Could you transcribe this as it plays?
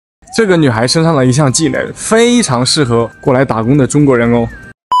这个女孩身上的一项技能非常适合过来打工的中国人哦。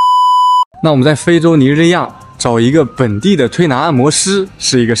那我们在非洲尼日利亚找一个本地的推拿按摩师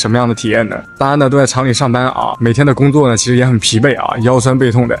是一个什么样的体验呢？大家呢都在厂里上班啊，每天的工作呢其实也很疲惫啊，腰酸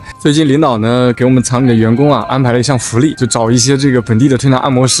背痛的。最近领导呢给我们厂里的员工啊安排了一项福利，就找一些这个本地的推拿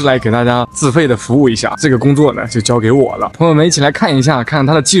按摩师来给大家自费的服务一下。这个工作呢就交给我了，朋友们一起来看一下，看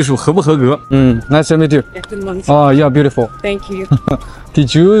他的技术合不合格。Nice to meet you. Oh, you are beautiful. Thank you.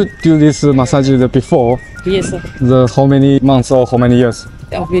 Did you do this massage before? Yes, sir. How many months or how many years?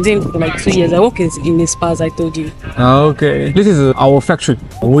 I've been doing it for like 2 years. I work in the spa, as I told you. Okay, this is our factory.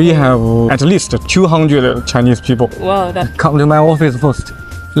 We have at least 200 Chinese people. Wow, that. Come to my office first.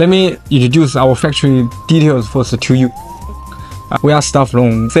 Let me introduce our factory details first to you. We are start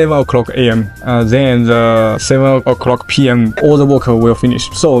from 7 o'clock a.m. Then the 7 o'clock p.m. all the work will finish.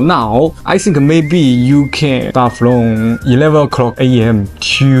 So now I think maybe you can start from 11 o'clock a.m.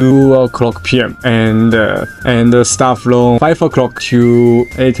 2 o'clock p.m. and start from 5 o'clock to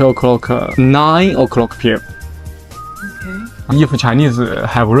 8 o'clock 9 o'clock p.m. Okay. If Chinese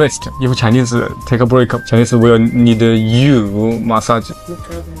have rest, if Chinese take a break, Chinese will need you massage. No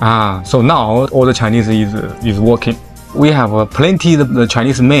problem. So now all the Chinese is working. We have plenty of the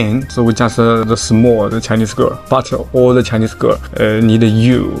Chinese men, so we just the small the Chinese girl. But all the Chinese girl need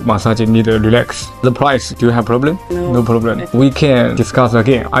you massage, need relax. The price, do you have problem? No problem. We can discuss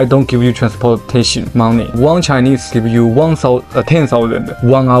again. I don't give you transportation money. One Chinese give you 10,000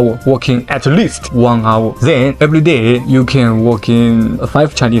 1 hour working at least 1 hour. Then every day you can work in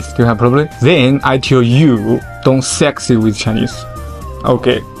 5 Chinese. Do you have problem? Then I tell you don't sexy with Chinese.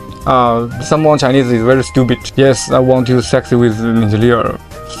 Okay. Someone Chinese is very stupid. Yes, I want to sexy with engineer.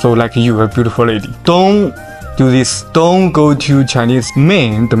 So like you, a beautiful lady. Don't do this. Don't go to Chinese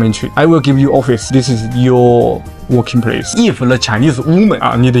main dormitory. I will give you office. This is your working place. If the Chinese woman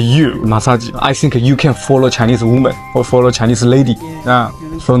need you massage, I think you can follow Chinese woman or follow Chinese lady.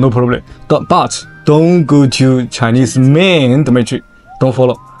 So no problem. But don't go to Chinese main dormitory. Don't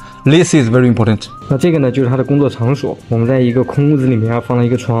follow. This is very important. 那这个呢，就是他的工作场所。我们在一个空屋子里面放了一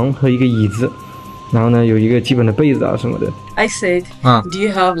个床和一个椅子，然后呢，有一个基本的被子啊什么的。I said, do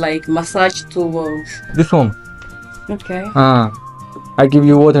you have like massage towels? This one. Okay. I give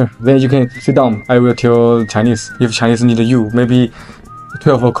you water, then you can sit down. I will tell Chinese. If Chinese need you, maybe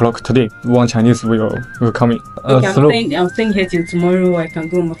 12 o'clock today, one Chinese will come in. Okay, I'm staying here till tomorrow. I can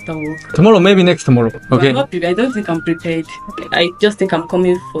go after work. Tomorrow, maybe next tomorrow. Okay. I'm not prepared. I don't think I'm prepared. I just think I'm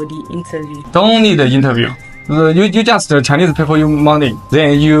coming for the interview. Don't need the interview. You just Chinese pay for you money,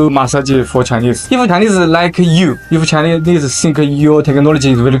 then you massage for Chinese. If Chinese like you, if Chinese think your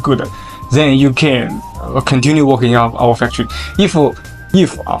technology is very good, then you can continue working in our factory. If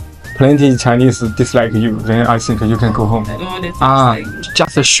plenty Chinese dislike you, then I think you can go home.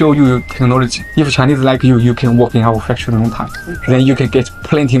 Just show you technology. If Chinese like you, you can work in our factory long time. Then you can get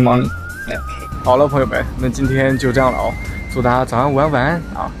plenty money. 好了，朋友们，那今天就这样了哦。祝大家早安、午安、晚安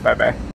啊，拜拜。